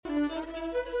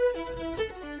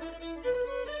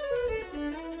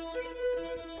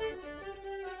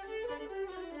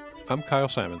I'm Kyle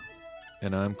Salmon.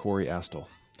 And I'm Corey Astle.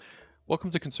 Welcome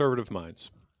to Conservative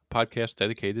Minds, a podcast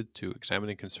dedicated to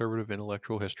examining conservative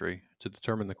intellectual history to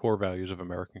determine the core values of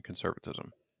American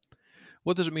conservatism.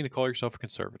 What does it mean to call yourself a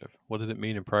conservative? What did it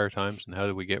mean in prior times, and how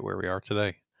did we get where we are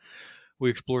today? We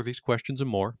explore these questions and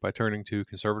more by turning to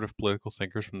conservative political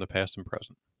thinkers from the past and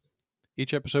present.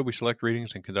 Each episode, we select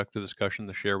readings and conduct a discussion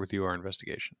to share with you our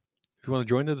investigation. If you want to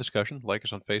join the discussion, like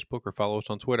us on Facebook or follow us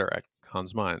on Twitter at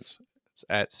ConsMinds. It's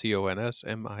at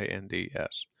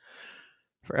CONSMINDS.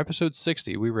 For episode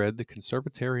 60, we read The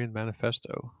Conservatarian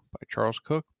Manifesto by Charles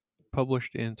Cooke,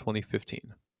 published in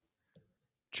 2015.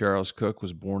 Charles Cooke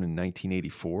was born in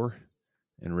 1984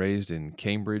 and raised in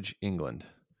Cambridge, England.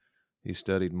 He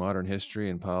studied modern history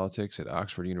and politics at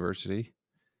Oxford University.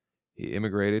 He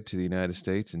immigrated to the United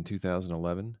States in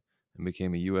 2011 and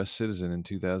became a U.S. citizen in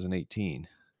 2018.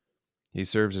 He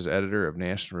serves as editor of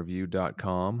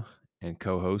NationalReview.com and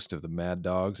co-host of the Mad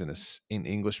Dogs and an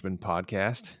Englishman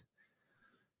podcast.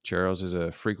 Charles is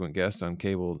a frequent guest on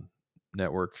cable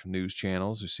network news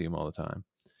channels. We see him all the time.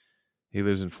 He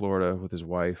lives in Florida with his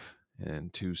wife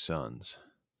and 2 sons.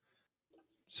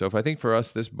 So if I think for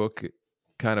us, this book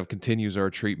kind of continues our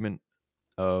treatment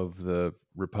of the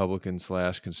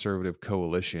Republican/conservative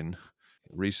coalition.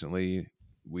 Recently,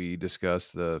 we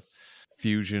discussed the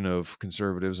fusion of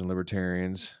conservatives and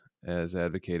libertarians as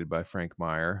advocated by Frank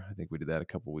Meyer. I think we did that a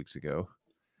couple weeks ago.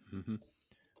 Mm-hmm.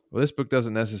 Well, this book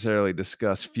doesn't necessarily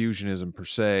discuss fusionism per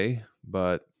se,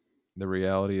 but the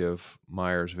reality of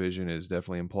Meyer's vision is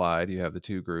definitely implied. You have the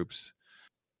two groups,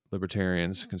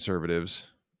 libertarians, conservatives,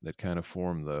 that kind of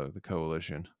form the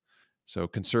coalition. So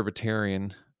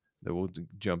conservatarian, that we'll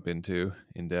jump into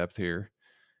in depth here,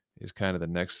 is kind of the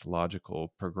next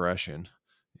logical progression,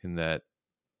 in that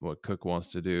what Cooke wants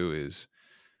to do is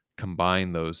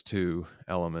combine those two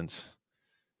elements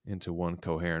into one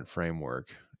coherent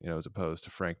framework, as opposed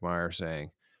to Frank Meyer saying,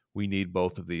 we need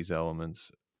both of these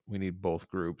elements. We need both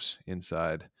groups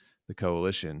inside the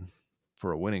coalition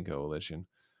for a winning coalition.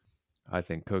 I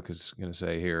think Cooke is going to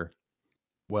say here,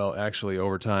 well, actually,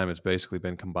 over time, it's basically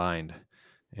been combined,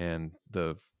 and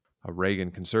a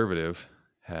Reagan conservative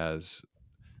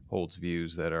holds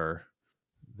views that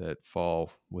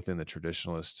fall within the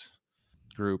traditionalist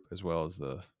group as well as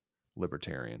the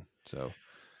libertarian. So,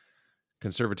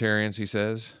 conservatarians, he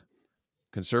says,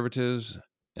 conservatives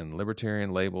and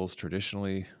libertarian labels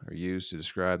traditionally are used to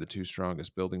describe the two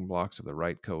strongest building blocks of the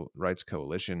rights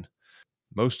coalition.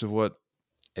 Most of what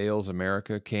ails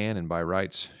America can and by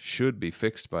rights should be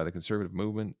fixed by the conservative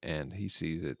movement, and he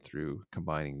sees it through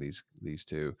combining these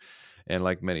two. And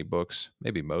like many books,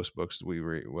 maybe most books that we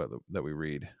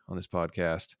read on this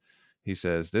podcast, he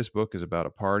says this book is about a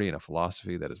party and a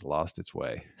philosophy that has lost its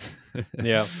way.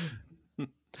 Yeah.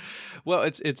 Well,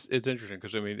 it's interesting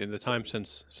because, I mean, in the time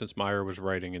since Meyer was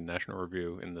writing in National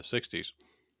Review in the 60s,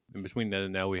 in between then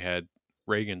and now, we had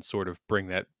Reagan sort of bring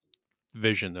that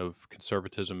vision of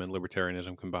conservatism and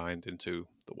libertarianism combined into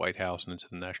the White House and into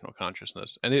the national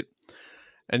consciousness. And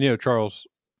Charles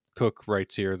Cooke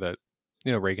writes here that,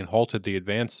 Reagan halted the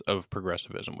advance of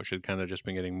progressivism, which had kind of just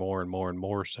been getting more and more and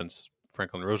more since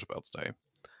Franklin Roosevelt's day.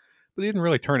 But he didn't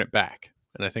really turn it back.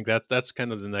 And I think that's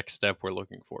kind of the next step we're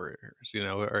looking for here.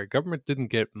 Our government didn't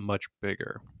get much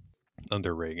bigger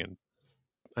under Reagan.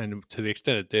 And to the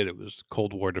extent it did, it was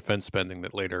Cold War defense spending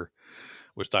that later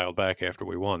was dialed back after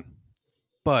we won.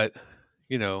 But,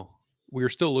 we were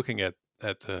still looking at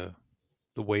the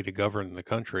way to govern the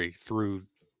country through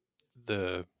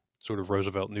the sort of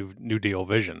Roosevelt New Deal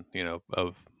vision,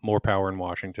 of more power in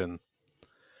Washington,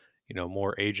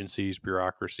 more agencies,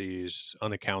 bureaucracies,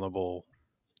 unaccountable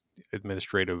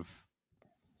administrative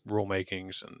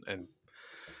rulemakings and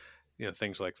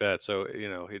things like that. So,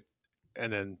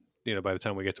 and then, by the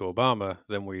time we get to Obama,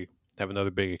 then we have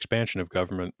another big expansion of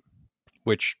government,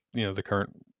 which, the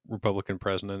current Republican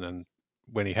president, and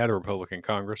when he had a Republican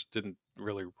Congress, didn't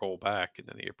really roll back in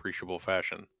any appreciable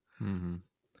fashion. Mm-hmm.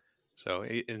 So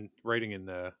in writing in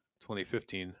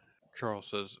 2015, Charles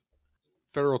says,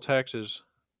 federal taxes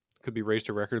could be raised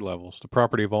to record levels. The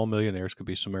property of all millionaires could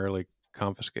be summarily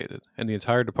confiscated, and the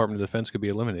entire Department of Defense could be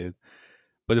eliminated.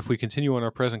 But if we continue on our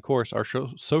present course, our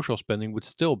social spending would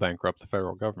still bankrupt the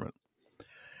federal government.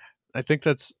 I think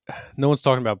no one's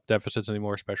talking about deficits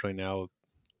anymore, especially now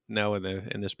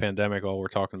in this pandemic. All we're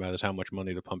talking about is how much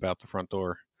money to pump out the front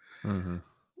door. Mm-hmm.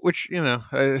 Which,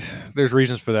 there's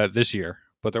reasons for that this year,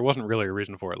 but there wasn't really a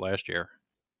reason for it last year,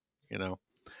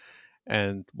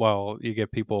 And while you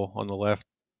get people on the left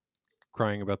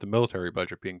crying about the military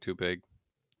budget being too big,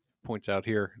 points out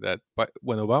here that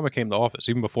when Obama came to office,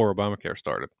 even before Obamacare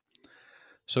started,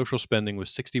 social spending was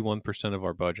 61% of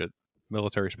our budget,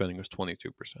 military spending was 22%,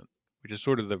 which is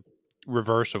sort of the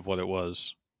reverse of what it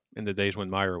was in the days when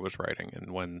Meyer was writing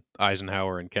and when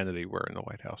Eisenhower and Kennedy were in the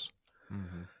White House.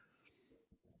 Mm-hmm.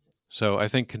 So I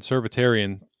think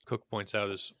conservatarian, Cook points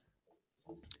out, is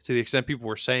to the extent people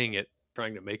were saying it,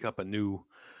 trying to make up a new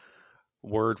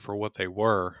word for what they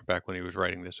were back when he was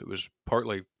writing this. It was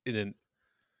partly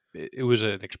it was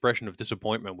an expression of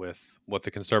disappointment with what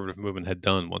the conservative movement had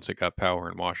done once it got power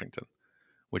in Washington,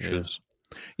 which is,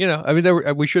 I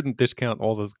mean, we shouldn't discount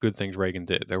all the good things Reagan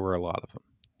did. There were a lot of them,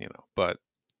 but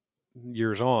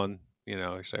years on, you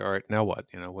say, all right, now what?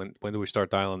 When do we start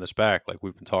dialing this back like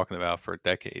we've been talking about for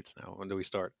decades now? When do we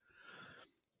start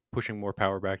pushing more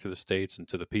power back to the states and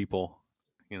to the people?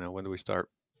 When do we start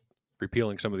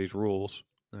repealing some of these rules?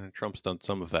 Trump's done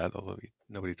some of that, although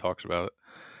nobody talks about it.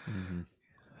 Mm-hmm.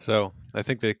 So I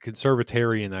think the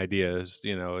conservatarian idea is,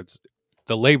 it's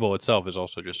the label itself is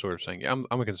also just sort of saying, yeah,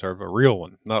 I'm a conservative, a real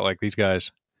one, not like these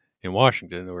guys in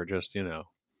Washington who are just, the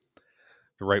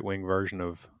right wing version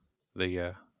of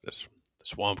the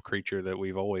swamp creature that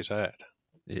we've always had.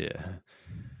 Yeah.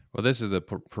 Well, this is the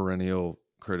perennial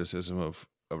criticism of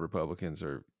Republicans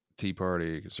or Tea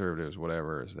Party, conservatives,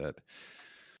 whatever, is that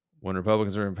when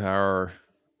Republicans are in power,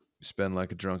 spend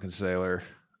like a drunken sailor.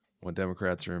 When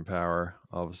Democrats are in power,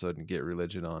 all of a sudden get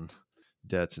religion on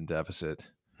debts and deficit.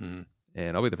 Mm-hmm.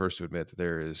 And I'll be the first to admit that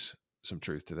there is some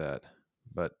truth to that.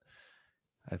 But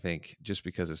I think just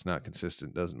because it's not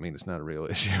consistent doesn't mean it's not a real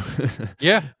issue.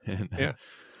 Yeah.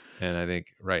 And I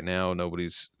think right now during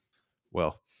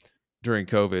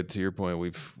COVID, to your point,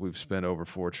 we've spent over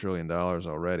 $4 trillion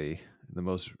already. The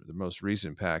most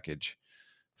recent package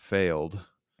failed,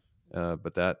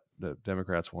 but the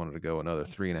Democrats wanted to go another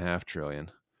 $3.5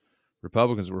 trillion.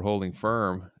 Republicans were holding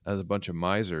firm as a bunch of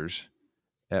misers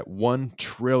at $1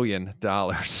 trillion.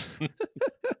 That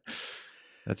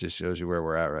just shows you where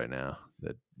we're at right now.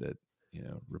 That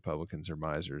Republicans are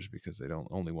misers because they don't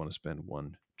only want to spend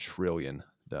 $1 trillion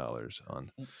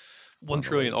on $1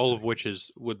 trillion, all of which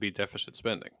would be deficit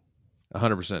spending.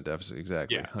 100% deficit,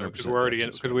 exactly. Yeah, because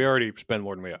we already spend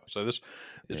more than we have. So this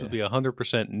would be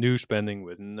 100% new spending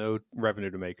with no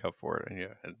revenue to make up for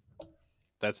it. And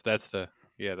that's the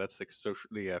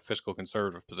fiscal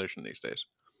conservative position these days.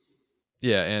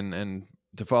 Yeah, and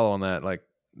to follow on that, like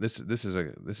this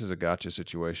is a gotcha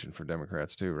situation for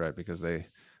Democrats too, right? Because they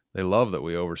love that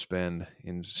we overspend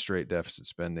in straight deficit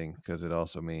spending because it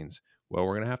also means, well,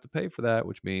 we're going to have to pay for that,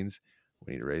 which means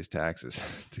we need to raise taxes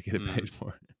to get it paid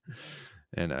for.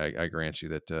 And I grant you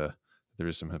that there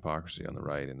is some hypocrisy on the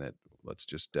right in that let's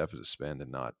just deficit spend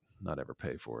and not ever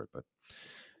pay for it. But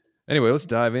anyway, let's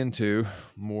dive into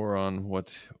more on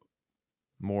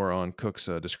Cook's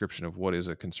description of what is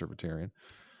a conservatarian.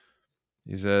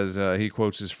 He says, he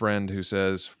quotes his friend who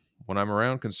says, "When I'm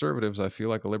around conservatives, I feel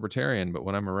like a libertarian, but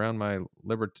when I'm around my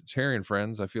libertarian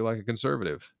friends, I feel like a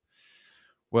conservative."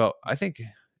 Well, I think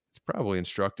it's probably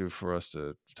instructive for us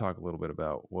to talk a little bit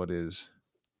about what is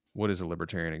a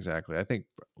libertarian exactly. I think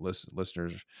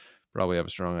listeners probably have a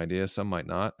strong idea. Some might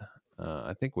not.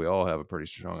 I think we all have a pretty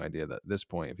strong idea that at this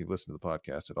point, if you've listened to the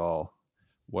podcast at all,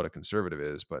 what a conservative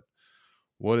is. But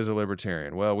what is a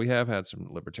libertarian? Well, we have had some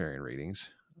libertarian readings.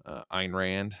 Ayn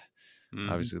Rand,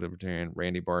 obviously libertarian.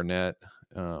 Randy Barnett,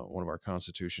 one of our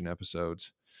Constitution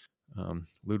episodes.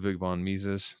 Ludwig von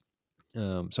Mises.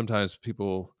 Sometimes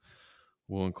people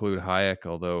will include Hayek,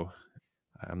 although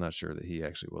I'm not sure that he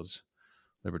actually was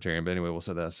libertarian. But anyway, we'll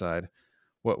set that aside.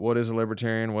 What is a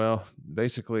libertarian? Well,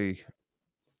 basically,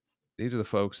 these are the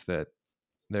folks that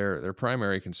their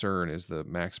primary concern is the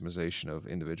maximization of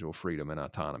individual freedom and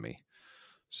autonomy.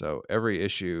 So every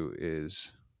issue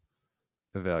is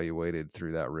evaluated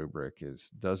through that rubric.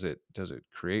 Does it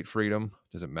create freedom?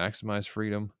 Does it maximize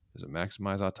freedom? Does it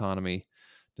maximize autonomy?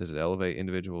 Does it elevate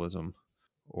individualism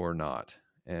or not?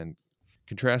 And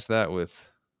contrast that with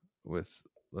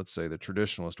let's say the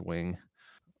traditionalist wing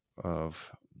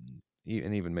of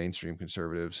even mainstream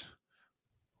conservatives.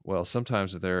 Well,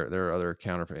 sometimes there are other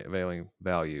countervailing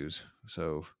values.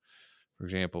 So, for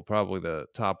example, probably the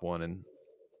top one and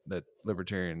that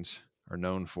libertarians are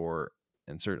known for,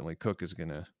 and certainly Cook is going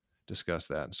to discuss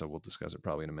that, and so we'll discuss it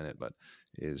probably in a minute, but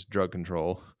is drug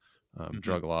control,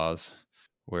 drug laws,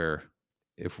 where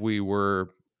if we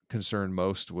were concerned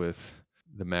most with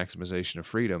the maximization of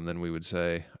freedom, then we would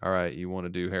say, all right, you want to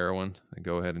do heroin, then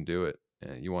go ahead and do it.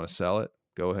 And you want to sell it,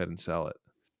 go ahead and sell it.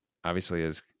 Obviously,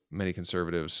 as many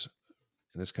conservatives,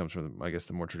 and this comes from, I guess,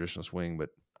 the more traditionalist wing, but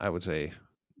I would say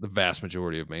the vast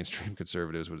majority of mainstream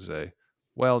conservatives would say,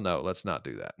 well, no, let's not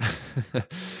do that.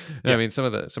 I mean, some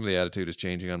of the attitude is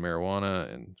changing on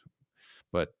marijuana,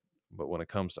 but when it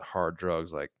comes to hard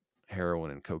drugs like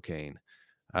heroin and cocaine.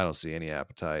 I don't see any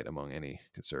appetite among any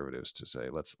conservatives to say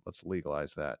let's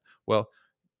legalize that. Well,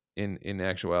 in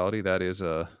actuality, that is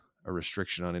a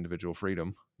restriction on individual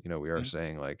freedom. We are Mhm.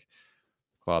 saying, like,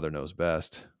 Father knows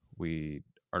best. We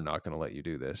are not going to let you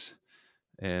do this.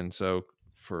 And so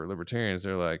for libertarians,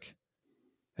 they're like,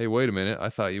 hey, wait a minute. I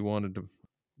thought you wanted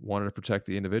to protect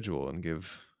the individual and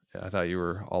give. I thought you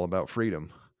were all about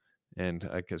freedom. And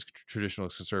I guess traditional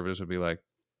conservatives would be like,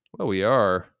 well, we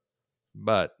are,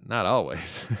 but not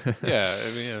always. Yeah,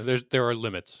 I mean, there are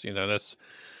limits.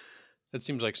 That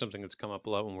seems like something that's come up a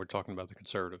lot when we're talking about the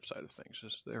conservative side of things.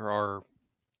 Is there are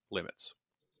limits,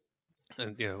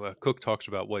 and Cook talks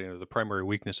about what the primary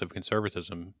weakness of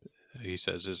conservatism. He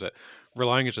says is that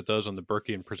relying as it does on the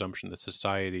Burkean presumption is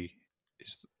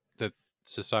that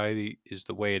society is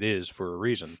the way it is for a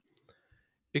reason.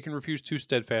 It can refuse too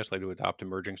steadfastly to adopt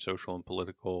emerging social and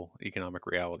political economic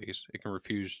realities.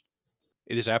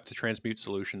 It is apt to transmute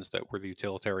solutions that were the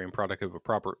utilitarian product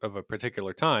of a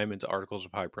particular time into articles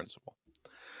of high principle.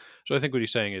 So I think what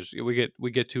he's saying is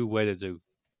we get too wedded to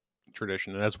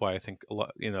tradition, and that's why I think a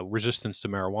lot resistance to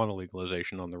marijuana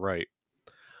legalization on the right.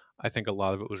 I think a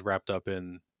lot of it was wrapped up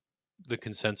in the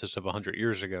consensus of 100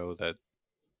 years ago that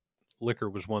liquor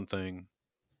was one thing,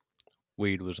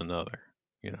 weed was another.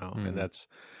 And Hmm. that's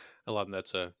a lot. And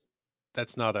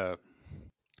that's not a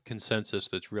consensus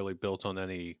that's really built on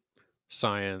any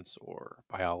science or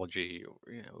biology.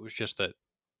 It was just that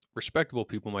respectable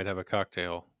people might have a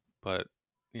cocktail, but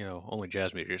only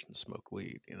jazz musicians smoke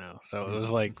weed. So it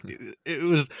was like it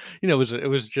was it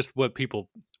was just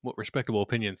what respectable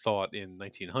opinion thought in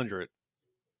 1900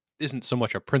 isn't so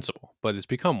much a principle, but it's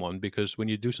become one because when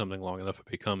you do something long enough, it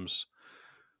becomes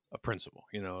a principle.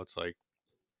 It's like,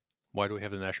 why do we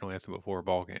have the national anthem before a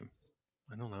ball game?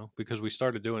 I don't know, because we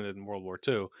started doing it in World War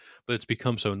II, but it's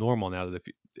become so normal now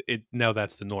that now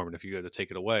that's the norm, and if you go to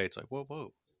take it away, it's like,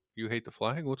 whoa, you hate the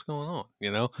flag? What's going on?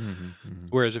 Hmm. Hmm.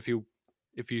 Whereas if you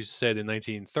said in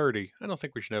 1930, I don't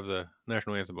think we should have the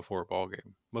national anthem before a ball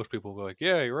game, most people will be like,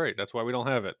 yeah, you're right. That's why we don't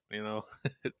have it.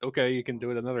 Okay, you can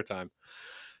do it another time.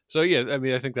 So yeah, I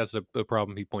mean, I think that's the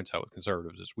problem he points out with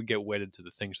conservatives is we get wedded to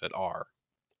the things that are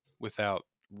without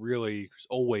really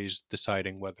always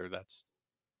deciding whether that's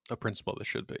a principle that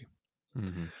should be.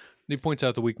 Hmm. He points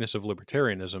out the weakness of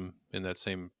libertarianism on that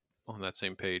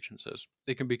same page and says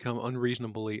it can become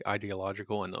unreasonably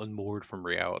ideological and unmoored from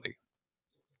reality.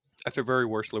 At their very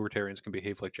worst, libertarians can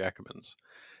behave like Jacobins,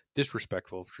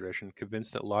 disrespectful of tradition,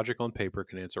 convinced that logic on paper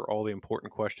can answer all the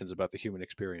important questions about the human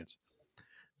experience,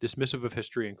 dismissive of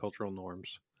history and cultural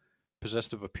norms,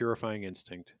 possessed of a purifying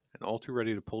instinct, and all too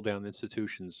ready to pull down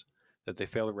institutions that they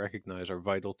fail to recognize are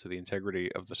vital to the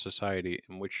integrity of the society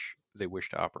in which they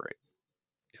wish to operate.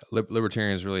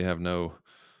 Libertarians really have no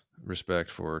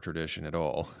respect for tradition at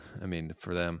all. I mean,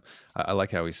 for them, I like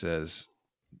how he says,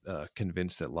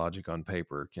 convinced that logic on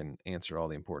paper can answer all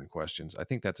the important questions. I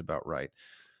think that's about right.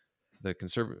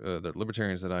 The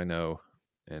libertarians that I know,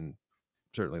 and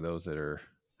certainly those that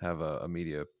have a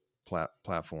media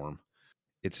platform,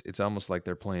 it's almost like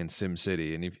they're playing Sim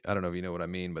City. And I don't know if you know what I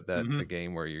mean, but that Mm-hmm. the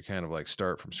game where you kind of like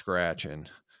start from scratch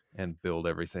and build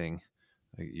everything.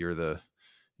 Like you're the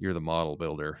model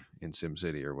builder in Sim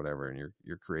City or whatever, and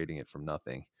you're creating it from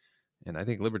nothing. And I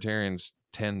think libertarians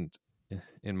tend,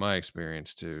 in my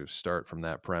experience, to start from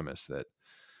that premise that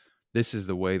this is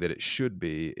the way that it should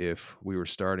be if we were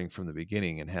starting from the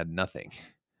beginning and had nothing.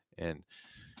 And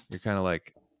you're kind of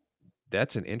like,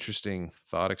 that's an interesting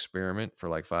thought experiment for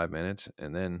like 5 minutes,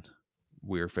 and then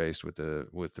we're faced with the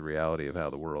reality of how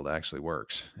the world actually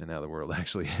works and how the world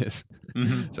actually is.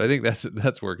 Mm-hmm. So I think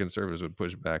that's where conservatives would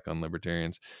push back on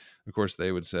libertarians. Of course,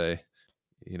 they would say,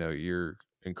 you're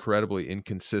incredibly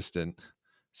inconsistent.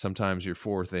 Sometimes you're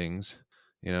for things,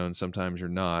 and sometimes you're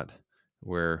not.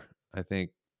 Where I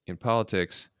think in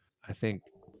politics, I think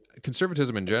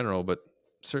conservatism in general, but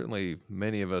certainly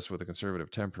many of us with a conservative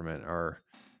temperament are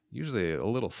usually a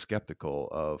little skeptical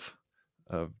of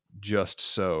just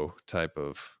so type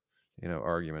of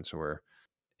arguments where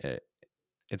it,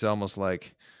 it's almost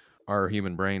like our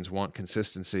human brains want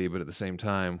consistency, but at the same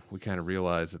time we kind of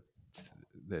realize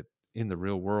that in the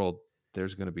real world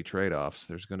there's going to be trade-offs.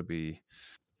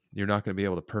 You're not going to be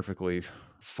able to perfectly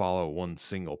follow one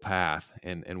single path,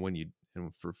 and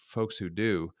for folks who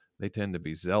do, they tend to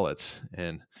be zealots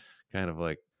and kind of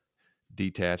like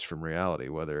detached from reality,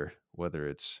 whether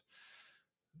it's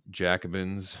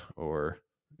Jacobins or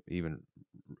even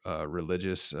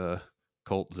religious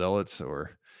cult zealots.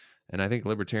 And I think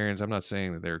libertarians, I'm not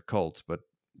saying that they're cults, but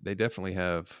they definitely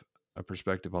have a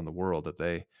perspective on the world that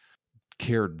they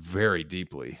cared very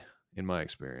deeply, in my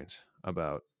experience,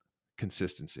 about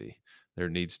consistency. There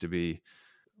needs to be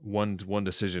one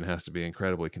decision has to be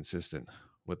incredibly consistent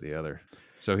with the other.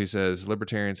 So he says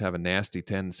libertarians have a nasty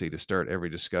tendency to start every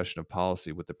discussion of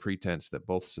policy with the pretense that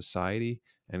both society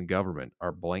and government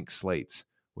are blank slates,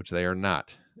 which they are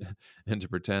not, and to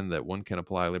pretend that one can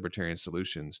apply libertarian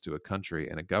solutions to a country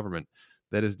and a government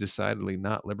that is decidedly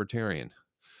not libertarian,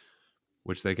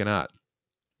 which they cannot.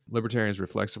 Libertarians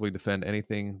reflexively defend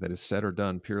anything that is said or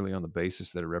done purely on the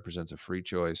basis that it represents a free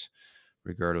choice,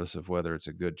 regardless of whether it's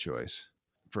a good choice.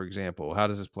 For example, how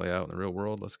does this play out in the real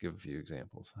world? Let's give a few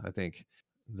examples. I think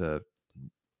the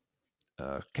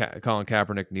Colin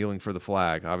Kaepernick kneeling for the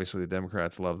flag. Obviously, the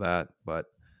Democrats love that, but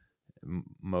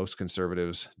most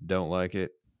conservatives don't like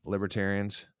it.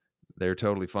 Libertarians, they're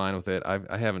totally fine with it. I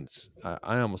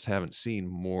almost haven't seen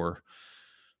more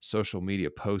social media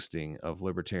posting of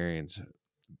libertarians,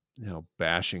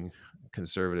 bashing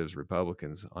conservatives,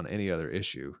 Republicans on any other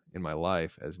issue in my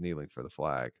life as kneeling for the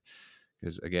flag.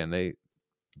 Because again,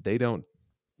 they don't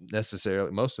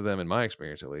necessarily, most of them in my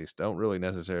experience at least, don't really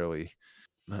necessarily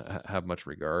have much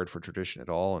regard for tradition at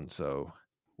all. And so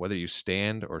whether you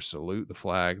stand or salute the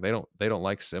flag, they don't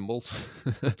like symbols.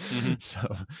 Mm-hmm.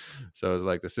 So it's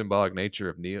like the symbolic nature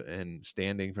of and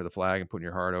standing for the flag and putting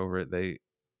your heart over it. They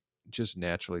just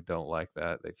naturally don't like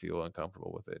that. They feel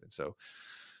uncomfortable with it. And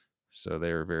so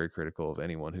they're very critical of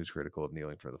anyone who's critical of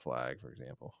kneeling for the flag, for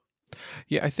example.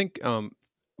 Yeah, I think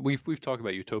we've talked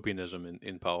about utopianism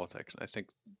in politics, and I think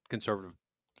conservatives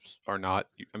are not.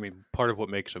 I mean, part of what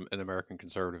makes an American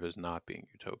conservative is not being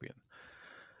utopian.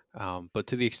 But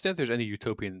to the extent there's any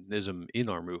utopianism in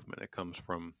our movement, it comes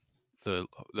from the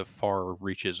far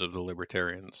reaches of the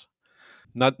libertarians.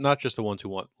 Not just the ones who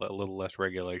want a little less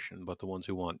regulation, but the ones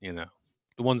who want, the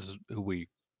ones who we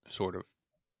sort of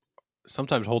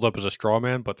sometimes hold up as a straw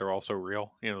man, but they're also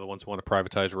real. The ones who want to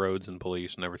privatize roads and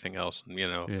police and everything else. And,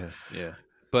 Yeah.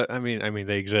 But I mean,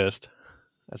 they exist.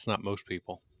 That's not most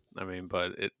people. I mean,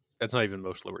 but that's not even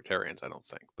most libertarians, I don't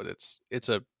think. But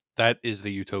that is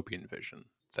the utopian vision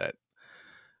that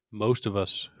most of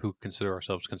us who consider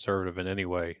ourselves conservative in any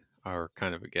way are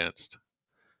kind of against.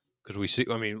 Because we see,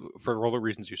 I mean, for all the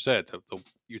reasons you said, the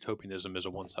utopianism is a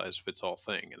one size fits all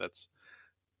thing, and that's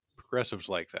progressives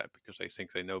like that because they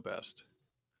think they know best.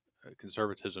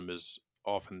 Conservatism is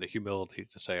often the humility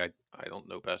to say, I don't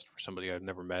know best for somebody I've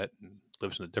never met and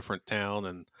lives in a different town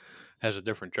and has a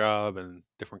different job and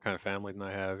different kind of family than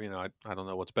I have. I don't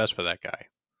know what's best for that guy.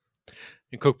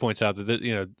 And Cook points out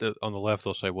that, on the left,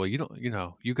 they'll say, well,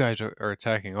 you guys are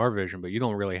attacking our vision, but you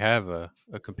don't really have a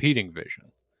competing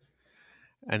vision.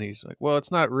 And he's like, well, it's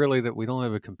not really that we don't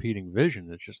have a competing vision.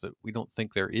 It's just that we don't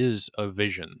think there is a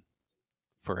vision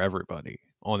for everybody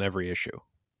on every issue.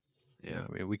 Yeah.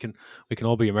 I mean, we can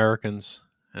all be Americans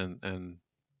and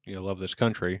love this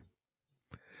country,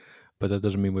 but that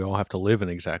doesn't mean we all have to live in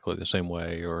exactly the same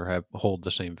way or hold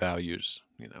the same values.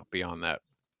 Beyond that.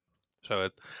 So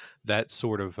that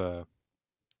sort of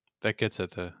that gets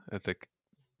at the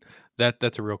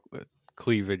that's a real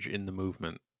cleavage in the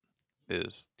movement.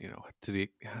 Is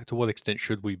to what extent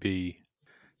should we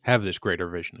have this greater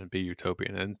vision and be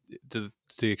utopian, and to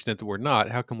the extent that we're not,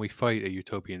 how can we fight a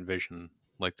utopian vision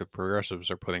like the progressives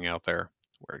are putting out there,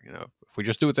 where if we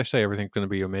just do what they say, everything's going to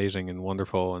be amazing and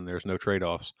wonderful, and there's no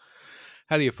trade-offs.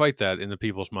 How do you fight that in the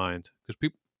people's mind?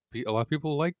 Because a lot of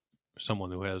people like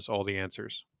someone who has all the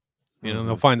answers.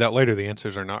 They'll find out later the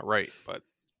answers are not right, but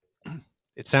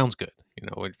it sounds good.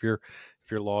 If you're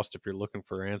lost, if you're looking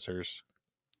for answers,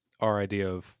 our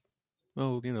idea of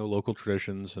local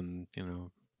traditions and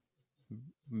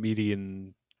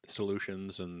median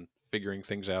solutions and figuring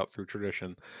things out through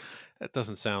tradition, that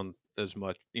doesn't sound as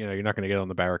much. You're not going to get on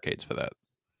the barricades for that,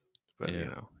 but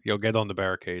you'll get on the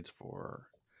barricades for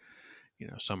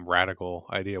some radical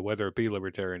idea, whether it be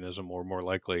libertarianism or more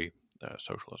likely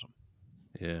socialism.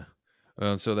 Yeah.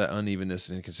 Well, so that unevenness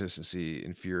and inconsistency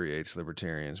infuriates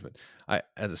libertarians. But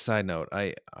as a side note,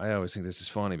 I always think this is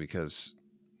funny because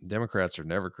Democrats are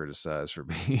never criticized for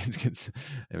being inconsistent.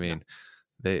 I mean,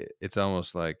 it's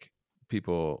almost like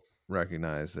people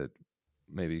recognize that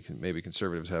maybe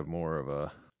conservatives have more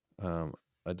of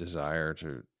a desire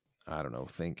to, I don't know,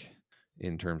 think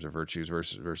in terms of virtues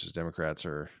versus Democrats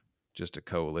are just a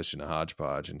coalition, a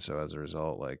hodgepodge. And so as a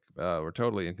result, like, we're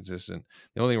totally inconsistent.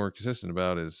 The only thing we're consistent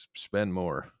about is spend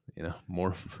more,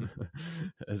 more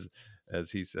as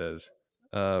he says,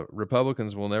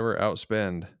 Republicans will never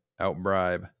outspend,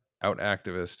 outbribe, out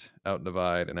activist, out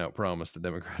divide, and out promise the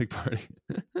Democratic Party.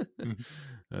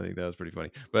 I think that was pretty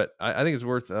funny, but I think it's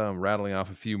worth rattling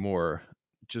off a few more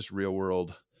just real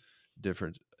world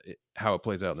different, how it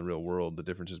plays out in the real world, the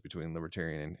differences between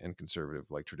libertarian and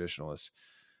conservative, like traditionalists.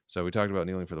 So we talked about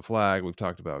kneeling for the flag. We've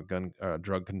talked about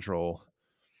drug control.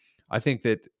 I think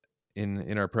that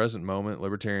in our present moment,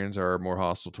 libertarians are more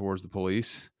hostile towards the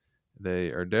police.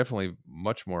 They are definitely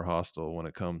much more hostile when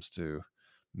it comes to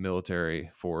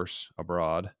military force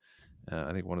abroad.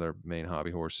 I think one of their main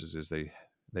hobby horses is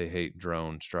they hate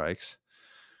drone strikes,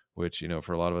 which,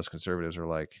 for a lot of us conservatives are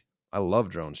like, I love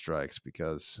drone strikes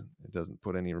because it doesn't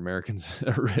put any Americans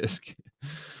at risk.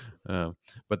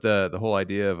 But the whole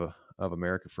idea of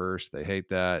America first, they hate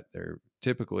that. They're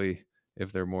typically,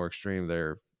 if they're more extreme,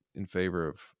 they're in favor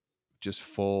of just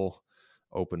full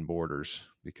open borders,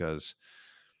 because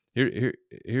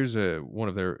here's one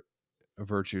of their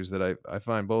virtues that I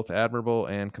find both admirable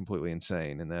and completely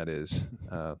insane, and that is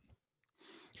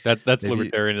that's they view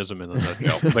libertarianism in a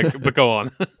nutshell. But go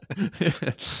on.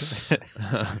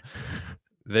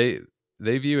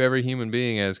 they view every human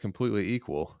being as completely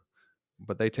equal,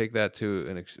 but they take that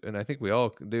to and I think we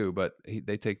all do, but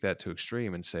they take that to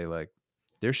extreme and say, like,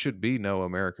 there should be no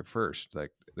America first.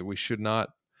 Like, we should not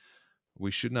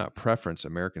preference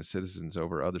American citizens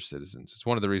over other citizens. It's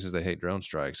one of the reasons they hate drone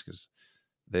strikes, because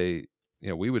they,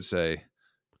 we would say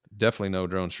definitely no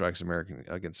drone strikes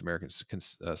against American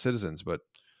citizens, but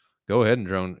go ahead and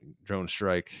drone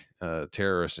strike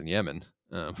terrorists in Yemen.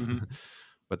 Mm-hmm.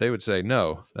 But they would say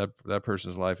no, that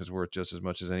person's life is worth just as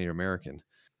much as any American.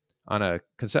 On a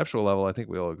conceptual level, I think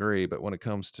we all agree. But when it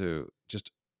comes to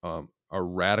just a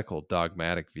radical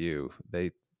dogmatic view,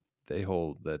 they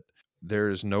hold that there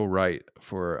is no right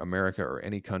for America or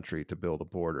any country to build a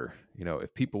border.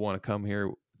 If people want to come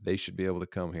here, they should be able to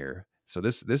come here. So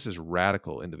this is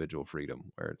radical individual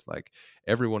freedom, where it's like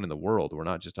everyone in the world, we're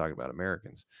not just talking about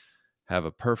Americans, have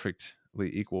a perfectly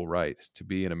equal right to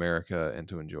be in America and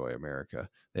to enjoy America.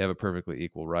 They have a perfectly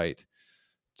equal right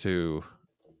to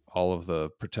all of the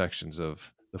protections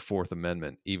of the Fourth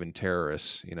Amendment. Even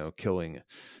terrorists,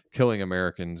 killing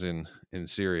Americans in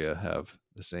Syria have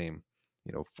the same,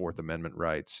 Fourth Amendment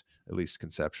rights, at least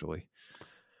conceptually.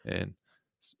 And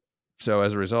so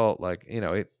as a result, like,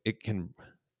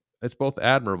 it's both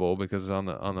admirable because on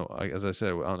the as I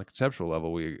said, on a conceptual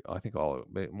level, I think all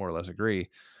more or less agree,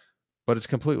 but it's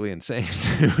completely insane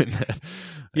too.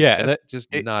 Yeah, that's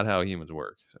just not how humans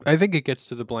work. So. I think it gets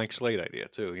to the blank slate idea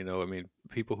too. I mean,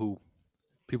 people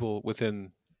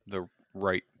within the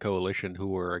right coalition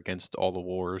who are against all the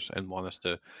wars and want us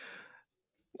to.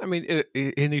 I mean,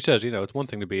 and he says, it's one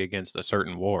thing to be against a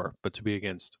certain war, but to be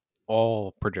against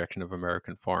all projection of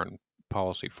American foreign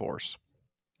policy force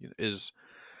is,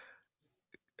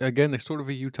 again, it's sort of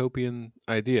a utopian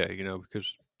idea,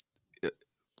 because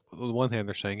on the one hand,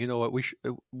 they're saying, you know what,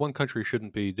 one country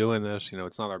shouldn't be doing this.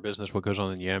 It's not our business what goes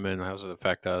on in Yemen. How does it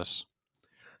affect us?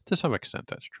 To some extent,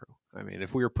 that's true. I mean,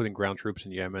 if we were putting ground troops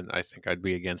in Yemen, I think I'd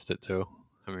be against it too.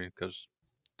 I mean, because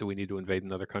do we need to invade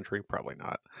another country? Probably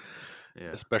not.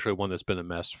 Yeah. Especially one that's been a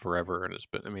mess forever. And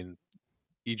I mean,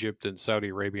 Egypt and Saudi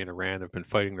Arabia and Iran have been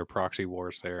fighting their proxy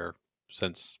wars there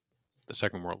since the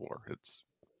Second World War.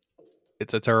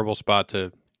 It's a terrible spot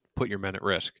to put your men at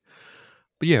risk.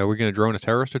 But yeah, we're going to drone a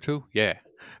terrorist or two? Yeah.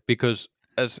 Because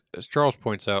as Charles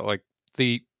points out, like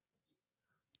the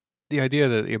idea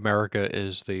that America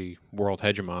is the world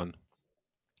hegemon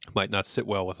might not sit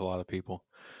well with a lot of people.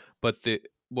 But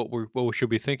what we should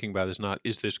be thinking about is not,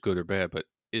 is this good or bad, but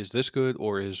is this good,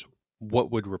 or is what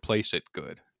would replace it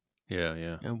good? Yeah,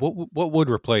 yeah. And what would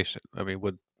replace it? I mean,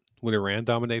 would Iran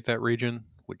dominate that region?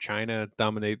 Would China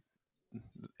dominate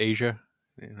Asia?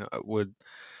 Would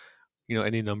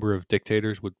any number of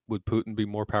dictators? Would Putin be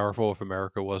more powerful if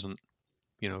America wasn't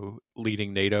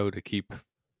leading NATO to keep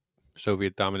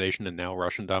Soviet domination and now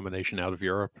Russian domination out of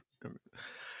Europe?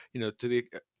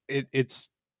 It's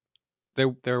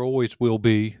there always will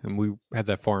be, and we had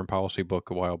that foreign policy book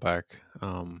a while back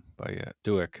by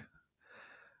Dueck.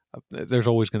 There's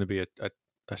always going to be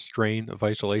a strain of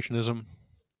isolationism,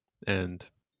 and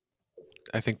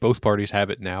I think both parties have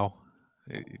it now.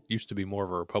 It used to be more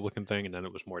of a Republican thing, and then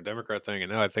it was more a Democrat thing,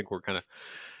 and now I think we're kind of.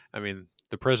 I mean,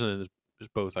 the president is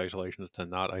both isolationist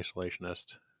and not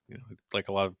isolationist. Like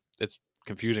a lot of it's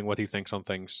confusing what he thinks on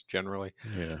things generally.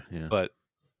 Yeah, yeah. But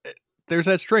there's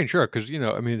that strain, sure, because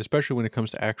I mean, especially when it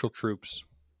comes to actual troops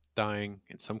dying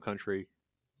in some country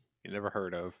you never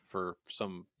heard of for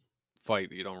some fight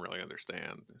that you don't really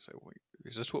understand. So,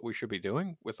 is this what we should be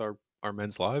doing with our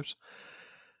men's lives?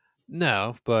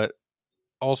 No, but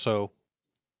also,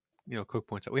 Cook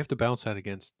points out we have to balance that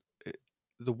against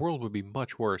the world would be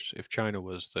much worse if China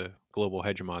was the global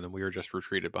hegemon and we were just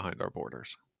retreated behind our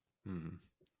borders. Mm-hmm.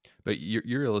 But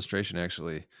your illustration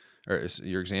actually, or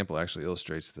your example actually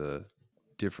illustrates the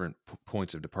different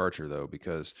points of departure, though,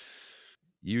 because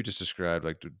you just described,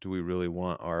 like, do we really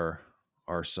want our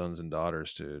sons and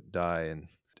daughters to die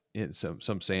in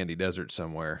some sandy desert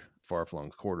somewhere, far flung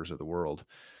quarters of the world?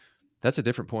 That's a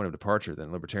different point of departure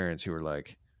than libertarians who are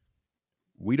like,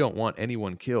 we don't want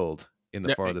anyone killed in the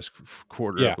Yeah, farthest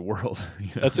quarter of yeah, the world.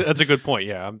 that's a good point.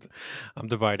 Yeah, I'm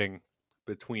dividing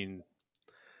between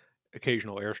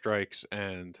occasional airstrikes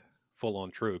and full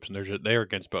on troops, and they're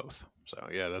against both. So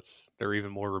yeah, they're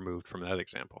even more removed from that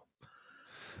example.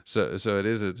 So it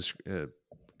is a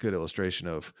good illustration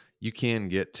of you can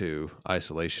get to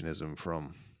isolationism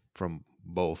from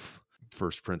both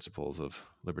first principles of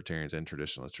libertarians and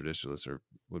traditionalists.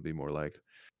 Would be more like,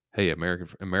 hey,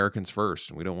 Americans first,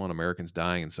 and we don't want Americans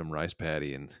dying in some rice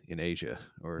paddy in Asia.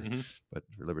 Or, Hmm. but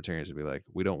for libertarians would be like,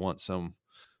 we don't want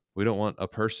a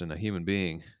person, a human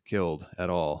being, killed at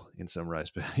all in some rice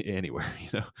paddy anywhere.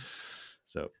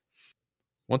 So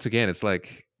once again, it's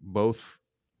like both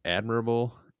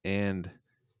admirable, and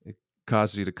it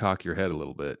causes you to cock your head a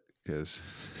little bit because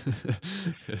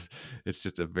it's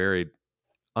just a very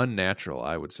unnatural,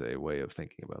 I would say, way of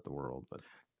thinking about the world. But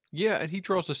Yeah, and he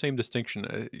draws the same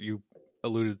distinction you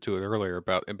alluded to it earlier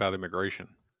about immigration.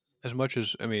 As much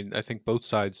as I mean, I think both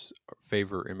sides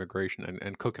favor immigration,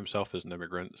 and Cook himself is an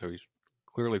immigrant, so he's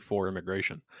clearly for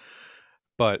immigration.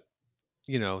 But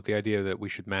the idea that we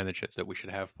should manage it, that we should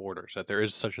have borders, that there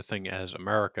is such a thing as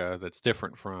America that's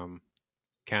different from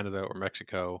Canada or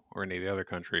Mexico or any of the other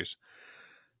countries,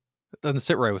 it doesn't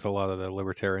sit right with a lot of the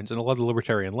libertarians and a lot of the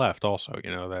libertarian left also.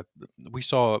 That we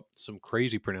saw some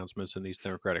crazy pronouncements in these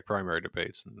Democratic primary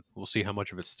debates, and we'll see how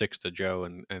much of it sticks to Joe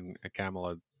and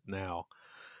Kamala now.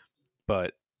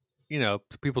 But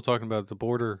people talking about the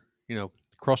border,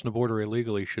 crossing the border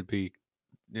illegally should be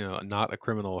not a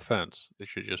criminal offense. It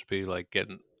should just be like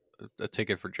getting a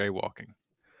ticket for jaywalking.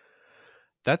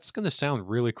 That's going to sound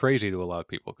really crazy to a lot of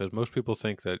people, because most people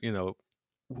think that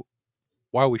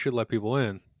while we should let people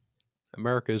in,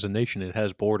 America is a nation. It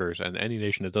has borders, and any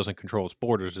nation that doesn't control its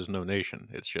borders is no nation.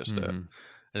 It's just mm-hmm.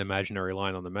 an imaginary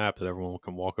line on the map that everyone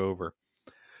can walk over.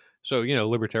 So,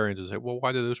 libertarians would say, well,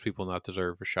 why do those people not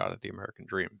deserve a shot at the American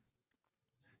dream?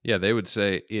 Yeah, they would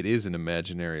say it is an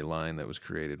imaginary line that was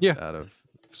created Yeah.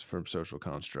 from social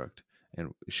construct,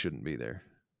 and it shouldn't be there.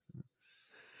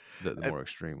 The more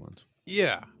extreme ones.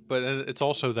 Yeah, but it's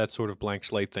also that sort of blank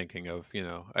slate thinking of,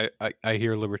 I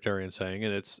hear libertarians saying,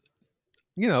 and it's,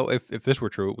 if this were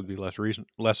true, it would be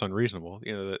less unreasonable.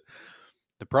 That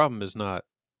the problem is not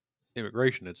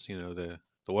immigration; it's the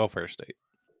welfare state,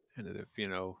 and that if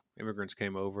immigrants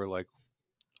came over like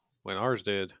when ours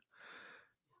did,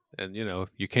 and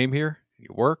you came here, you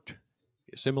worked,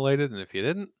 you assimilated, and if you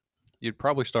didn't, you'd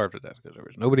probably starve to death because there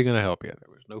was nobody going to help you.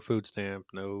 There was no food stamp,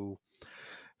 no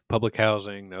public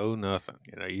housing, no nothing.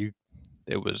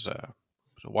 It was a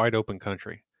wide open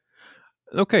country.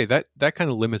 Okay, that kind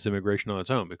of limits immigration on its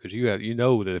own, because you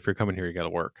know that if you're coming here, you got to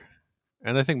work.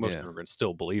 And I think most Yeah. immigrants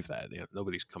still believe that.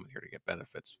 Nobody's coming here to get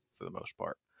benefits for the most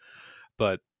part.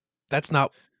 But that's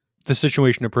not the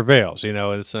situation that prevails.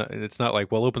 It's not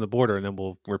like, we'll open the border and then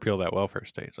we'll repeal that welfare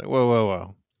state. It's like, whoa, whoa,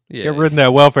 whoa. Yeah. Get rid of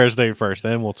that welfare state first,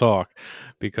 then we'll talk,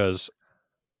 because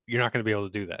you're not going to be able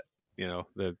to do that.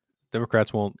 The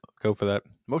Democrats won't go for that.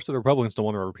 Most of the Republicans don't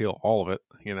want to repeal all of it.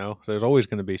 So there's always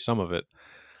going to be some of it.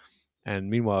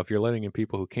 And meanwhile, if you're letting in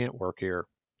people who can't work here,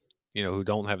 who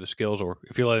don't have the skills, or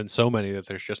if you let in so many that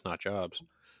there's just not jobs,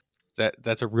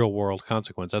 that's a real world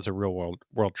consequence. That's a real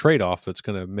world trade off that's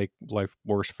going to make life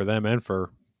worse for them and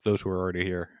for those who are already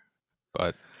here.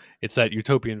 But it's that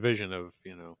utopian vision of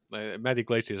Matt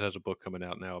Iglesias has a book coming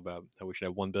out now about how we should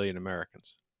have 1 billion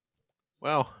Americans.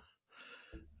 Well,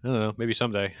 I don't know, maybe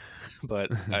someday,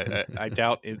 but I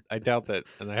doubt it. I doubt that,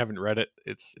 and I haven't read it.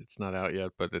 It's not out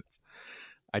yet, but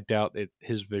I doubt it.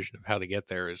 His vision of how to get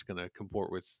there is going to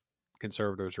comport with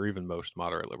conservatives or even most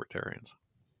moderate libertarians,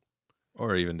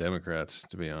 or even Democrats,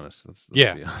 to be honest. Let's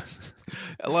yeah, be honest.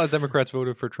 a lot of Democrats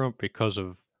voted for Trump because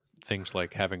of things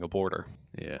like having a border.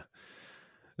 Yeah.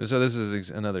 So this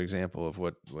is another example of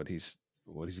what he's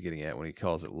getting at when he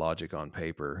calls it logic on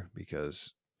paper,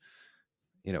 because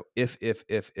if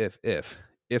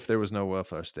there was no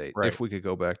welfare state, Right. if we could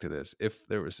go back to this, if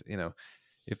there was,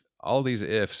 if all these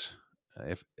ifs,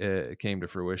 if it came to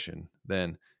fruition,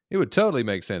 then it would totally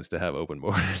make sense to have open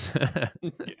borders.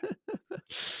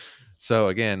 So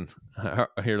again,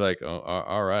 you're like, oh,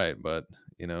 all right, but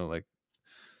like,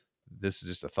 this is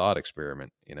just a thought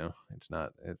experiment. It's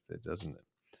not.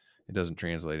 It doesn't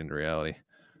translate into reality.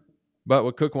 But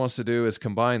what Cook wants to do is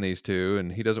combine these two,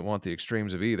 and he doesn't want the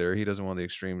extremes of either. He doesn't want the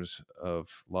extremes of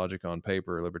logic on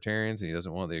paper libertarians, and he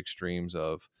doesn't want the extremes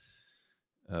of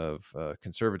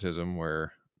conservatism,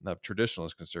 where not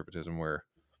traditionalist conservatism, where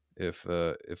if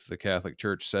the Catholic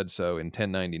Church said so in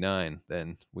 1099,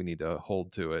 then we need to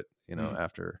hold to it,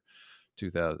 after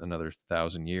 2000 another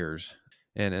 1,000 years.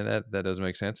 And that does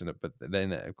make sense in it. But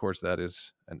then, of course, that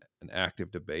is an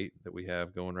active debate that we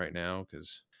have going right now,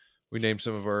 because we named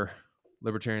some of our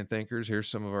libertarian thinkers. Here's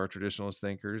some of our traditionalist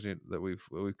thinkers that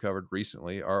we've covered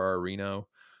recently: R.R. Reno,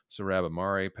 Sohrab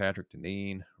Ahmari, Patrick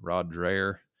Deneen, Rod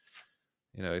Dreher.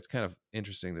 It's kind of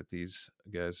interesting that these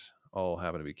guys all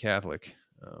happen to be Catholic.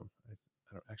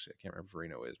 I can't remember if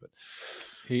Reno is, but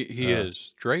he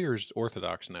is. Dreher's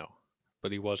Orthodox now,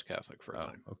 but he was Catholic for a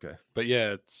time. Okay, but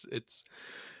yeah, it's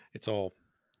all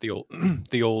the old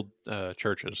the old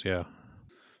churches. Yeah.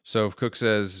 So if Cook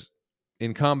says,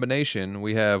 in combination,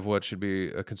 we have what should be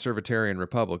a conservatarian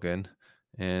Republican,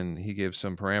 and he gives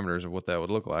some parameters of what that would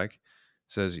look like.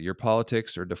 Says your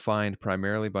politics are defined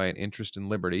primarily by an interest in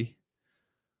liberty.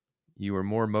 You are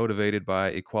more motivated by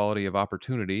equality of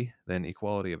opportunity than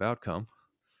equality of outcome.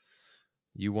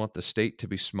 You want the state to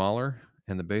be smaller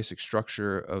and the basic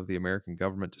structure of the American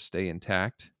government to stay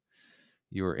intact.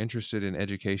 You are interested in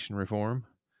education reform.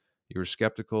 You are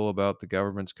skeptical about the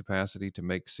government's capacity to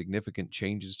make significant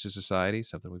changes to society,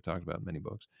 something we've talked about in many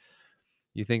books.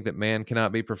 You think that man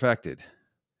cannot be perfected.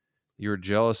 You are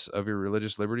jealous of your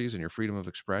religious liberties and your freedom of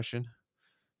expression.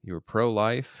 You are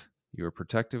pro-life. You are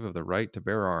protective of the right to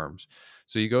bear arms.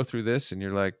 So you go through this and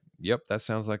you're like, yep, that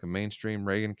sounds like a mainstream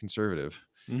Reagan conservative.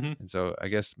 Mm-hmm. And so I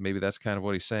guess maybe that's kind of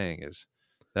what he's saying, is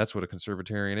that's what a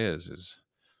conservatarian is,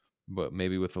 but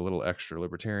maybe with a little extra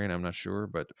libertarian, I'm not sure,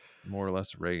 but more or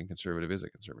less a Reagan conservative is a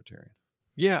conservatarian.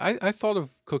 Yeah, I thought of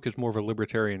Cook as more of a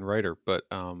libertarian writer, but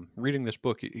reading this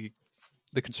book,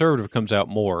 the conservative comes out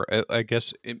more. I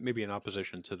guess it may be in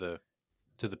opposition to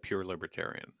the pure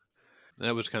libertarian. And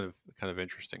that was kind of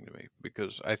interesting to me,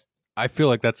 because I feel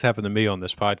like that's happened to me on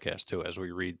this podcast too. As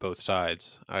we read both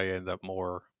sides, I end up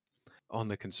more on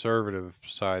the conservative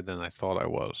side than I thought I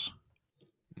was.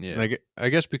 Yeah. And I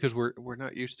guess because we're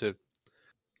not used to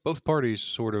both parties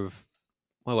sort of,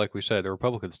 well, like we said, the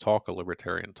Republicans talk a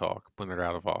libertarian talk when they're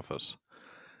out of office.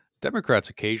 Democrats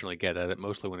occasionally get at it,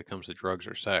 mostly when it comes to drugs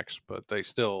or sex, but they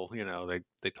still,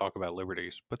 they talk about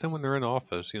liberties. But then when they're in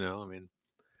office, I mean,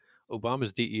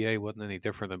 Obama's DEA wasn't any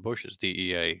different than Bush's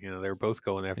DEA. They were both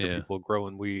going after people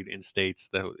growing weed in states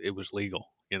that it was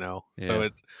legal, So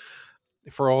it's,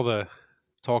 for all the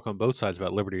talk on both sides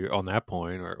about liberty on that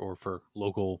point, or for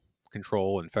local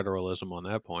control and federalism on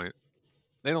that point,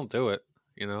 they don't do it,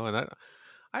 and I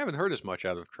haven't heard as much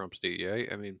out of Trump's DEA.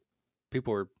 I mean,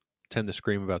 people tend to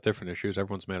scream about different issues.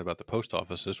 Everyone's mad about the post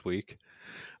office this week,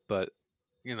 but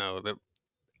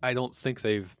I don't think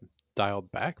they've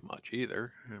dialed back much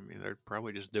either. I mean, they're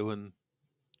probably just doing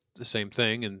the same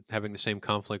thing and having the same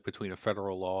conflict between a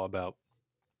federal law about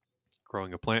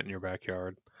growing a plant in your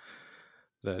backyard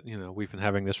that, we've been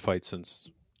having this fight since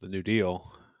the New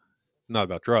Deal, not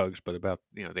about drugs, but about,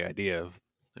 the idea of,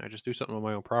 I just do something on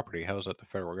my own property. How is that the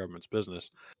federal government's business?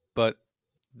 But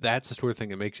that's the sort of thing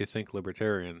that makes you think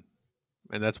libertarian.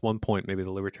 And that's one point maybe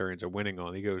the libertarians are winning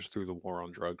on. He goes through the war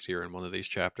on drugs here in one of these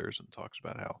chapters and talks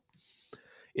about how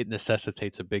it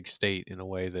necessitates a big state in a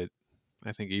way that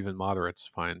I think even moderates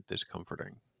find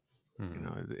discomforting.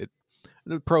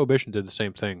 The prohibition did the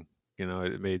same thing.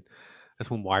 That's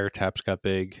when wiretaps got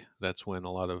big. That's when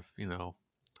a lot of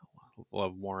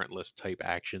warrantless type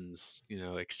actions,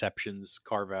 exceptions,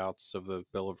 carve outs of the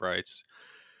Bill of Rights,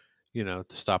 to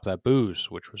stop that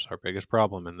booze, which was our biggest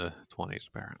problem in the 20s,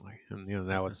 apparently. And,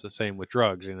 now it's the same with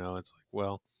drugs. It's like,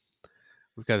 well,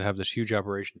 we've got to have this huge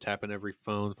operation, tapping every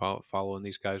phone, following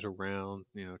these guys around,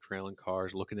 trailing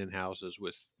cars, looking in houses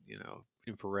with,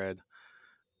 infrared.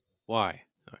 Why?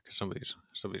 Because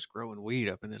somebody's growing weed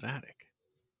up in his attic.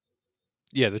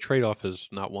 Yeah, the trade-off is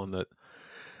not one that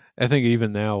I think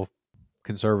even now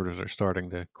conservatives are starting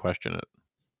to question it.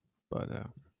 But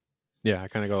yeah, I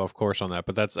kind of go off course on that.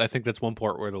 But I think that's one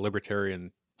part where the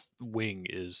libertarian wing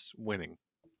is winning.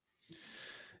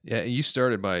 Yeah, you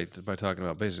started by talking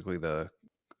about basically the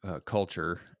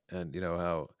culture, and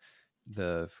how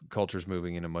the culture is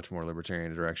moving in a much more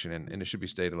libertarian direction, and it should be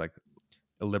stated like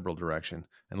a liberal direction.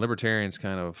 And libertarians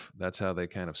that's how they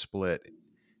kind of split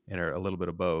and are a little bit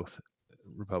of both,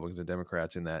 Republicans and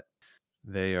Democrats, in that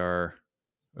they are,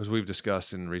 as we've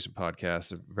discussed in recent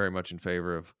podcasts, very much in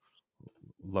favor of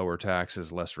lower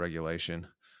taxes, less regulation.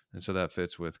 And so that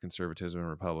fits with conservatism and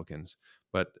Republicans.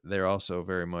 But they're also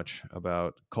very much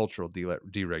about cultural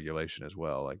deregulation as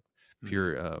well, like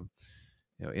pure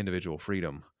individual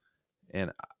freedom.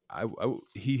 And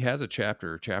he has a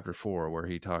chapter 4, where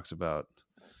he talks about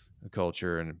the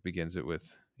culture, and begins it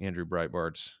with Andrew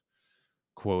Breitbart's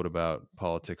quote about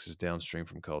politics is downstream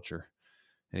from culture.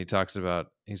 And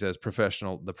he says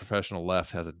the professional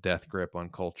left has a death grip on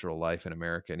cultural life in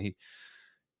America. And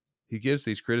he gives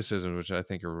these criticisms, which I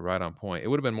think are right on point. It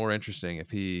would have been more interesting if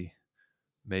he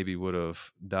maybe would have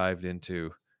dived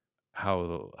into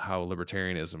how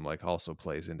libertarianism like also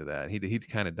plays into that. He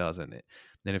kind of doesn't. And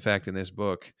in fact, in this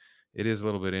book, it is a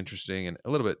little bit interesting and a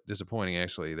little bit disappointing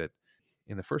actually that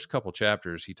in the first couple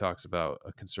chapters he talks about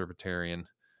a conservatarian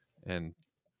and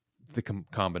the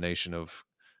combination of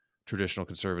traditional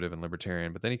conservative and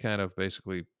libertarian, but then he kind of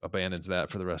basically abandons that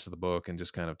for the rest of the book and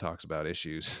just kind of talks about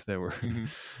issues that were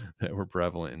that were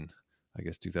prevalent in, I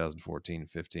guess, 2014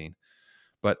 15.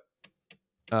 But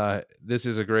this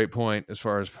is a great point as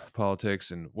far as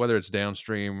politics and whether it's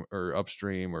downstream or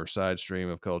upstream or side stream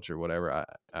of culture, whatever.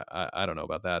 I don't know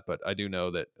about that, but I do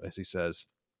know that, as he says,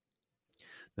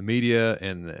 the media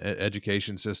and the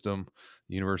education system,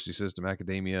 the university system,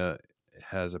 academia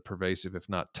has a pervasive, if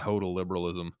not total,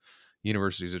 liberalism.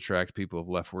 Universities attract people of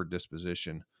leftward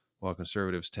disposition, while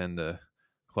conservatives tend to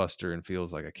cluster in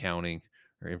fields like accounting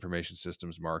or information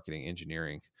systems, marketing,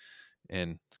 engineering.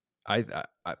 And I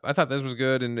thought this was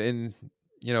good and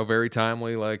very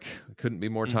timely. Like, couldn't be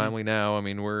more timely now. I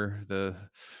mean, we're the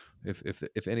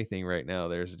if anything right now,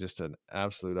 there's just an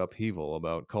absolute upheaval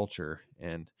about culture,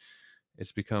 and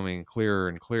it's becoming clearer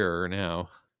and clearer now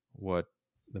what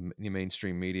the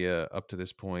mainstream media up to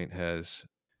this point has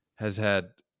had,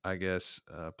 I guess,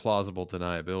 plausible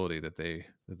deniability that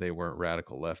they weren't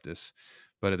radical leftists.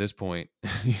 But at this point,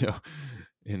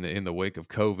 in the wake of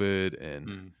COVID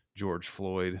and George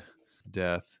Floyd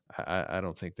death, I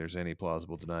don't think there's any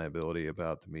plausible deniability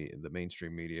about the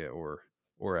mainstream media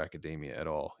or academia at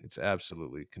all. It's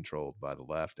absolutely controlled by the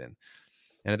left, and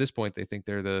at this point, they think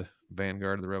they're the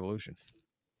vanguard of the revolution.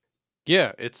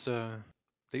 Yeah, it's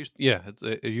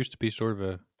it used to be sort of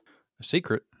a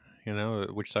secret,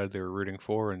 which side they were rooting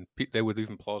for, and they would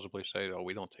even plausibly say, "Oh,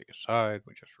 we don't take a side,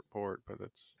 we just report." But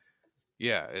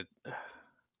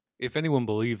if anyone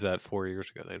believed that 4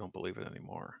 years ago, they don't believe it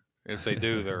anymore. If they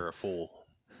do, they're a fool.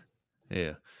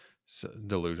 Yeah, so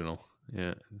delusional.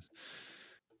 Yeah,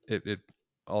 it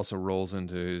also rolls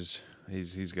into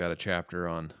he's got a chapter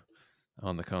on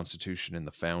the Constitution and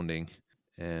the founding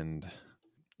and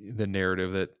the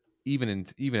narrative that even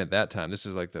at that time, this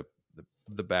is like the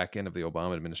back end of the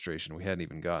Obama administration. We hadn't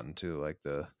even gotten to like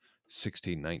the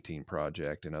 1619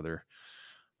 Project and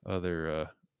other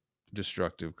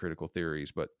destructive critical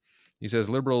theories. But he says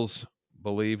liberals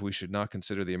believe we should not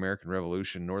consider the American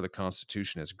Revolution nor the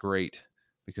Constitution as great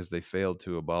because they failed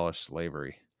to abolish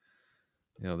slavery.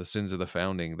 The sins of the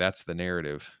founding, that's the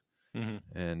narrative.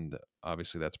 And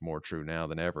obviously that's more true now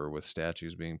than ever with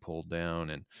statues being pulled down.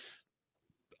 And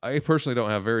I personally don't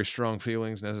have very strong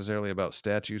feelings necessarily about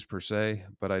statues per se,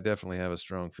 but I definitely have a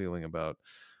strong feeling about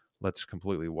let's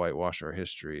completely whitewash our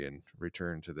history and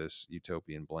return to this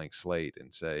utopian blank slate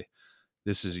and say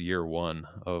this is year one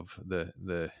of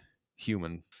the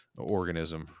human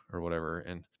organism or whatever,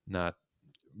 and not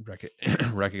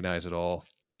recognize at all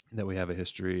that we have a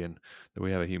history and that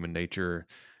we have a human nature.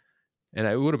 And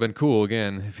it would have been cool,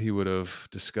 again, if he would have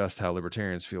discussed how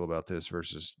libertarians feel about this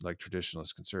versus like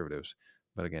traditionalist conservatives.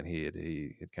 But again,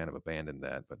 he had kind of abandoned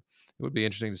that. But it would be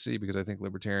interesting to see because I think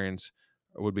libertarians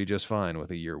would be just fine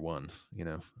with a year one.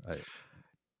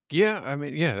 Yeah, I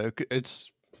mean, yeah,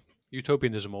 it's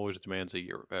utopianism always demands a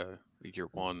year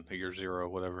one, a year zero,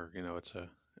 whatever.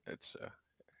 It's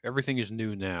everything is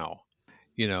new now.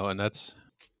 And that's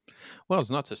it's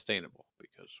not sustainable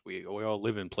because we all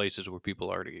live in places where people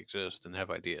already exist and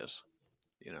have ideas.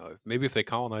 Maybe if they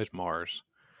colonize Mars,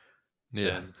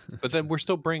 but then we're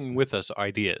still bringing with us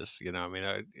ideas. I mean,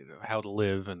 how to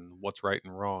live and what's right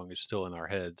and wrong is still in our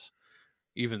heads.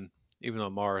 Even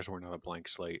on Mars, we're not a blank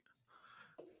slate.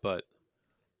 But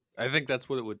I think that's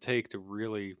what it would take to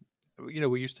really,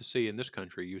 we used to see in this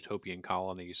country utopian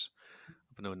colonies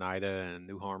up in Oneida and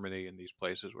New Harmony and these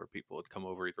places where people would come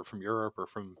over either from Europe or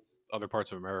from other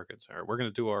parts of America and say, all right, we're going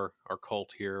to do our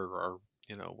cult here or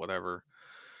our, whatever.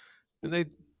 And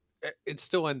it's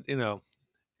still,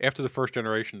 after the first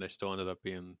generation, they still ended up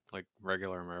being like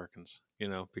regular Americans,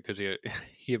 because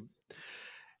he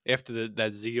after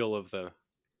that zeal of the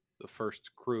first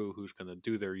crew who's going to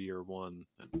do their year one,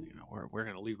 and we're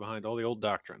going to leave behind all the old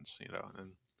doctrines,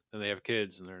 and then they have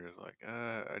kids and they're just like,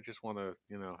 I just want to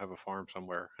have a farm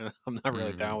somewhere. I'm not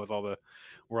really down with all the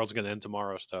world's going to end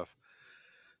tomorrow stuff.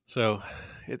 So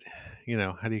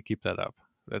how do you keep that up?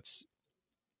 That's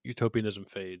utopianism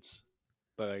fades.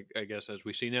 But I guess as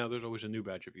we see now, there's always a new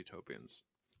batch of utopians.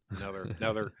 Now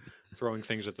they're throwing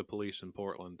things at the police in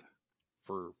Portland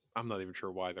for I'm not even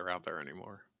sure why they're out there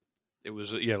anymore. It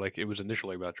was like it was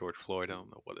initially about George Floyd. I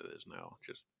don't know what it is now.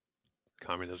 Just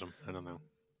communism. I don't know.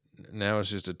 Now it's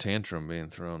just a tantrum being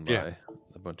thrown Yeah, by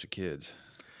a bunch of kids.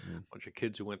 Mm. bunch of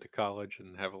kids who went to college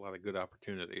and have a lot of good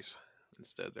opportunities.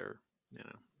 Instead, they're you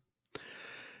know,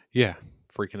 yeah,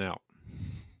 freaking out.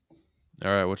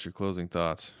 All right, what's your closing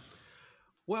thoughts?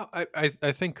 Well,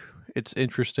 I think it's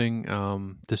interesting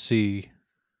to see,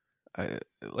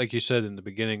 like you said in the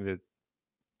beginning, that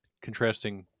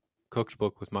contrasting Cook's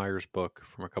book with Meyer's book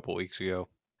from a couple weeks ago.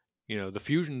 You know, the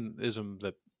fusionism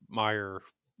that Meyer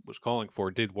was calling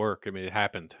for did work. I mean, it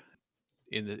happened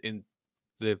in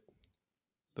the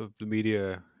the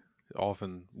media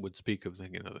often would speak of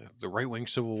the right wing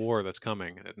civil war that's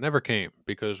coming, and it never came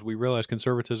because we realized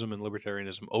conservatism and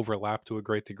libertarianism overlap to a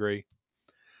great degree,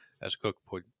 as Cook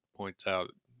points out,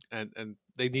 and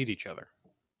they need each other.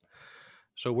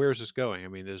 So where is this going? I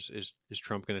mean, is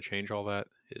Trump going to change all that?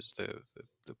 Is the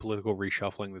political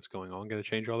reshuffling that's going on going to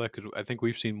change all that? Because I think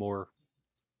we've seen more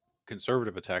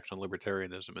conservative attacks on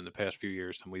libertarianism in the past few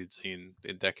years than we'd seen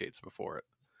in decades before it.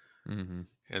 Mm-hmm.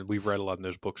 And we've read a lot of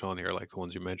those books on here, like the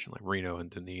ones you mentioned, like Reno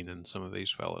and Deneen and some of these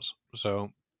fellas.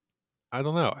 So I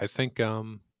don't know. I think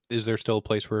is there still a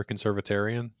place for a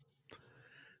conservatarian?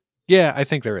 Yeah, I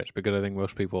think there is because I think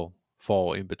most people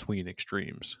fall in between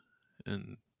extremes,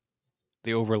 and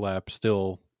the overlap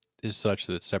still is such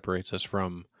that it separates us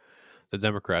from the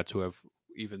Democrats who have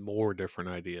even more different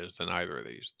ideas than either of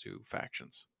these two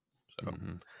factions. So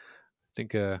Mm-hmm. I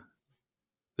think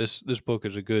this book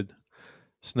is a good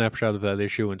snapshot of that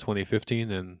issue in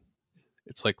 2015, and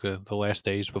it's like the last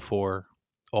days before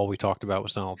all we talked about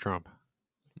was Donald Trump.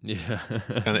 Yeah.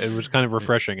 It was kind of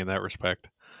refreshing in that respect.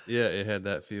 Yeah, it had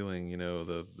that feeling,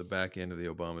 the back end of the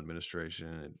Obama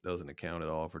administration. It doesn't account at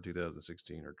all for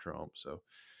 2016 or Trump. So,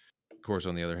 of course,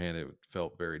 on the other hand, it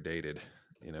felt very dated,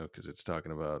 because it's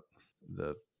talking about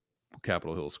the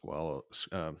Capitol Hill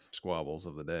squabbles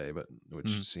of the day, but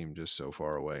which seem just so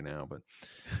far away now. But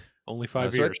only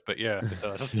 5 years, but yeah, it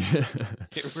does. Yeah.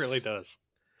 It really does.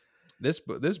 This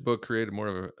book created more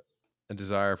of a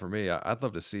desire for me. I'd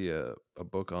love to see a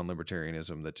book on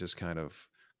libertarianism that just kind of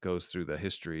goes through the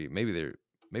history. Maybe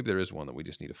there is one that we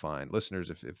just need to find. Listeners,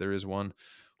 if there is one,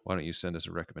 why don't you send us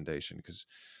a recommendation? Because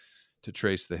to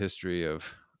trace the history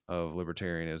of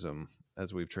libertarianism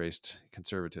as we've traced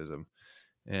conservatism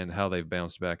and how they've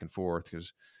bounced back and forth.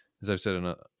 Because as I've said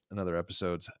in other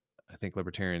episodes, I think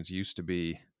libertarians used to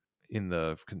be in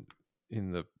the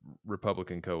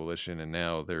Republican coalition, and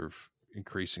now they're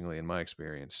increasingly, in my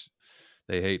experience,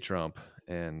 they hate Trump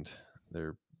and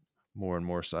they're more and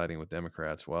more siding with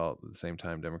Democrats, while at the same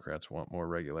time Democrats want more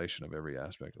regulation of every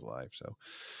aspect of life. So,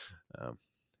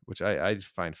 which I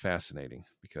find fascinating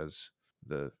because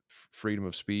the freedom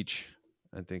of speech,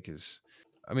 I think,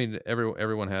 I mean,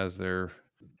 everyone has their,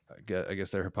 I guess,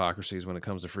 their hypocrisies when it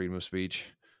comes to freedom of speech.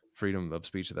 Freedom of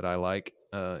speech that I like,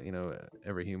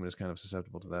 every human is kind of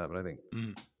susceptible to that, but I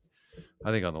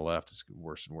think on the left it's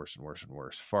worse and worse and worse and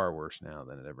worse, far worse now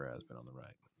than it ever has been on the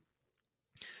right.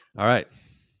 All right,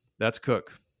 that's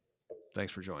Cook.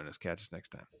 Thanks for joining us. Catch us next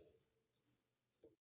time.